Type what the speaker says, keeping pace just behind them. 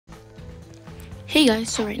Hey guys,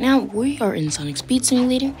 so right now we are in Sonic Speed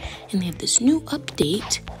Simulator and they have this new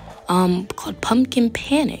update called Pumpkin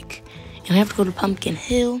Panic. And I have to go to Pumpkin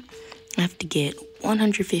Hill. I have to get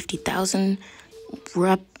 150,000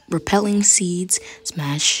 repelling seeds,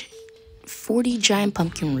 smash 40 giant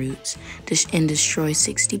pumpkin roots, and destroy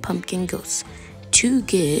 60 pumpkin ghosts to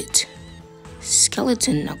get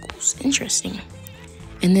skeleton knuckles. Interesting.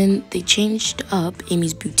 And then they changed up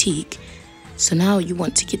Amy's boutique. So now you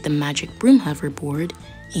want to get the magic broom hoverboard,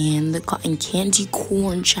 and the cotton candy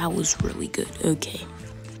corn chow is really good. Okay.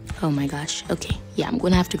 Oh my gosh. Okay. Yeah, I'm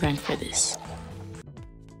gonna have to grind for this.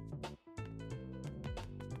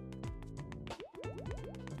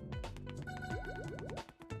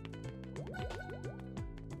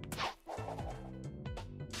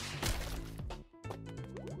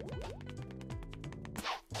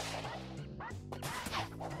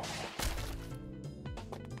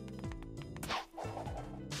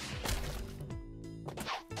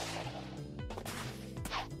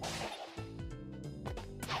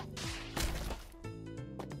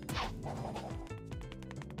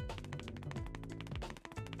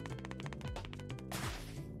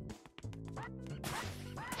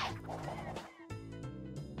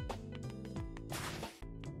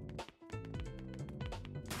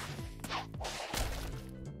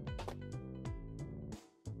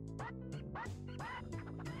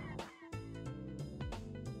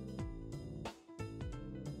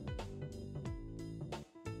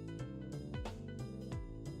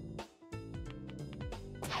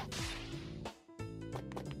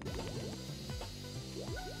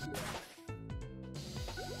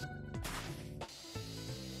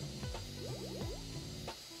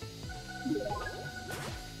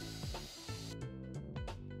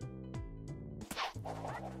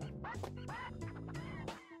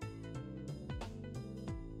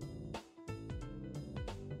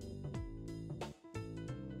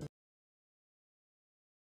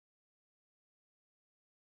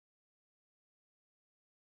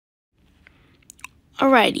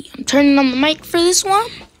 Alrighty, I'm turning on the mic for this one.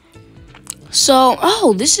 So,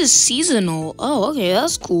 oh, this is seasonal. Oh, okay,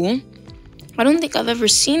 that's cool. I don't think I've ever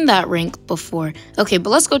seen that rank before. Okay, but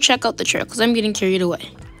let's go check out the trail because I'm getting carried away.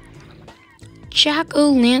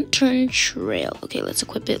 Jack-o'-lantern trail. Okay, let's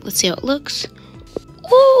equip it. Let's see how it looks.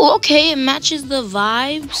 Oh, okay, it matches the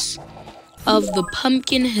vibes of the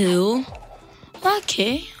Pumpkin Hill.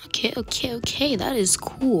 Okay, that is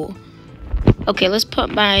cool. Okay, let's put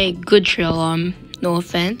my good trail on. No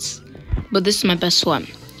offense, but this is my best one.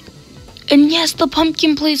 And yes, the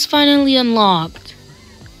pumpkin place finally unlocked.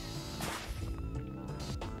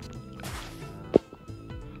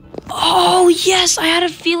 Oh, yes, I had a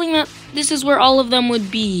feeling that this is where all of them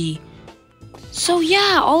would be. So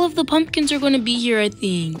yeah, all of the pumpkins are going to be here, I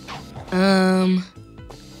think.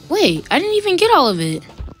 Wait, I didn't even get all of it.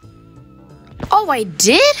 Oh, I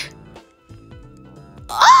did?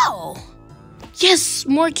 Oh! Yes,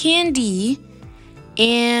 more candy.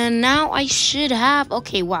 And now I should have...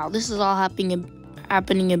 Okay, wow, this is all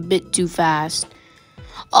happening a bit too fast.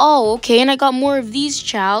 Oh, okay, and I got more of these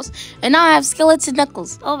chows. And now I have skeleton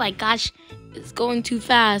knuckles. Oh my gosh, it's going too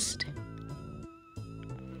fast.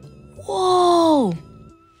 Whoa.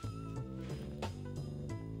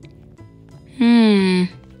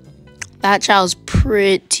 That chow's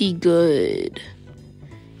pretty good.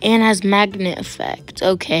 And has magnet effect.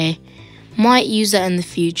 Okay, might use that in the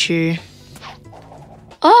future.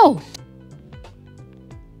 Oh!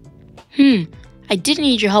 I did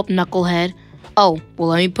need your help, Knucklehead. Oh, well,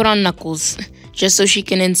 let me put on Knuckles, just so she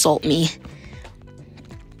can insult me.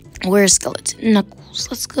 Where's Skeleton? Knuckles,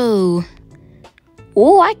 let's go.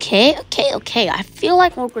 Oh, okay. I feel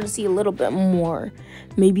like we're going to see a little bit more.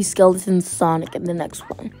 Maybe Skeleton Sonic in the next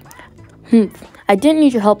one. I didn't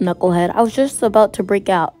need your help, Knucklehead. I was just about to break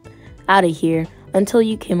out of here until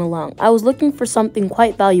you came along. I was looking for something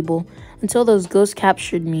quite valuable until those ghosts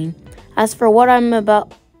captured me. As for what I'm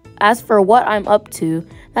up to,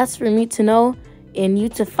 that's for me to know and you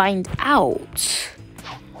to find out.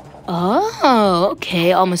 Oh,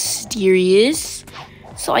 okay, all mysterious.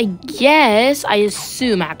 So I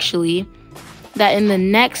assume actually that in the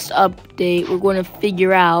next update we're going to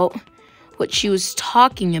figure out what she was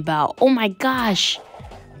talking about. Oh my gosh.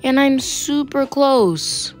 And I'm super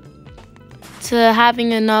close to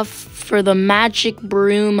having enough for the magic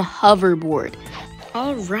broom hoverboard.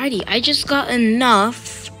 Alrighty, I just got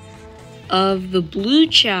enough of the blue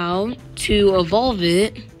chow to evolve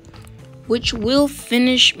it, which will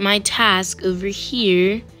finish my task over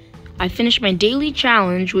here. I finished my daily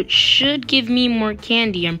challenge, which should give me more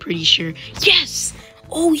candy, I'm pretty sure. Yes!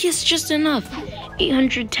 Oh, yes, just enough.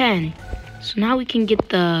 810. So now we can get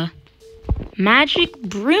the Magic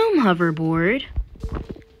Broom Hoverboard.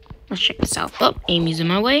 Let's check this out. Oh, Amy's in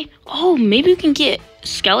my way. Oh, maybe we can get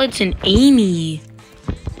Skeleton Amy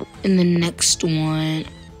in the next one.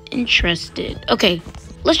 Interested. Okay,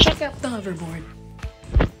 let's check out the hoverboard.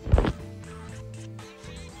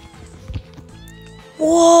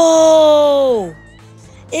 Whoa!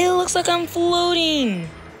 It looks like I'm floating.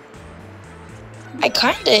 I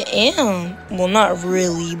kinda am. Well, not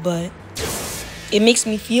really, but it makes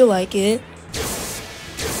me feel like it.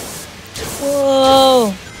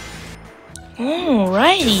 Whoa!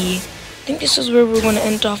 Alrighty. I think this is where we're going to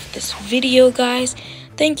end off this video, guys.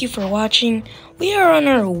 Thank you for watching. We are on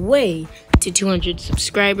our way to 200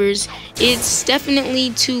 subscribers. It's definitely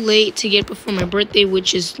too late to get before my birthday,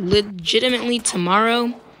 which is legitimately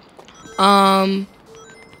tomorrow. I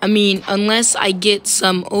mean, unless I get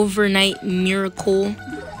some overnight miracle.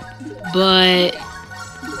 But,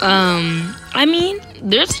 I mean,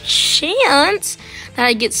 there's a chance that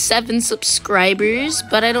I get 7 subscribers,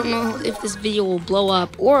 but I don't know if this video will blow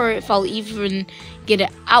up or if I'll even get it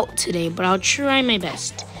out today, but I'll try my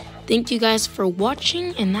best. Thank you guys for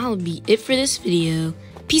watching, and that'll be it for this video.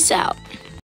 Peace out.